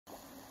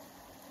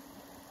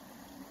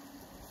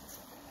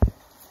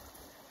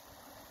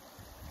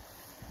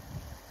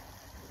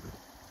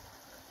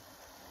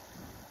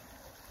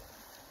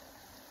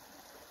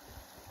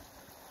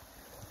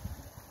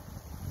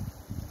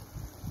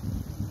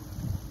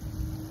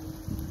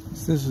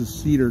This is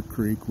Cedar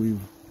Creek.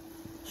 We've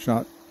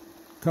shot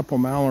a couple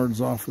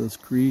mallards off of this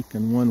creek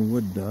and one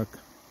wood duck.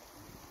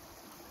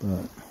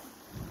 But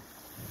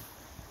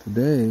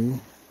today,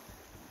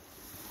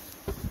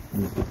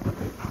 we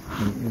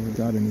haven't really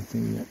got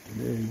anything yet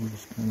today. We're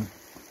just kind of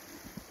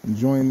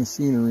enjoying the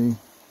scenery.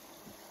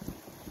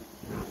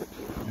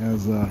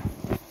 As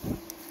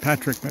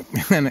Patrick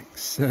McManus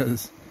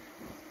says,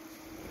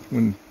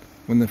 when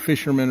the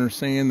fishermen are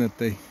saying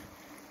that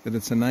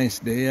it's a nice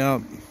day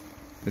out,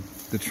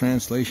 the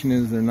translation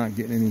is they're not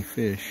getting any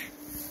fish.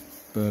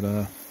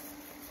 But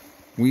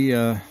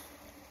we're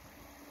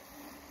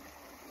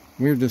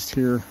just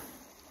here.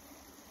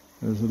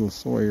 There's little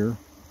Sawyer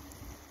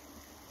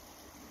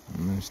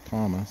and there's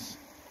Thomas.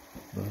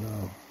 But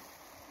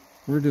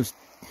we're just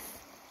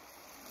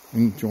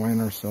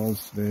enjoying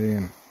ourselves today,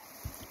 and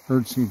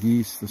heard some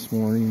geese this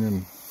morning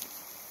and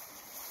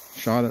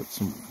shot at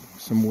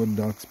some wood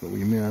ducks, but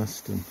we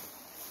missed, and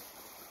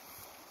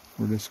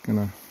we're just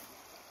gonna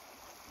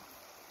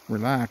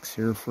relax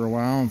here for a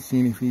while and see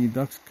if any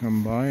ducks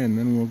come by, and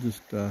then we'll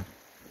just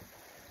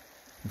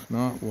if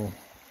not, we'll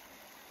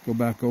go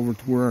back over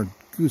to where our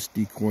goose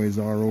decoys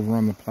are over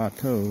on the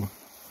plateau.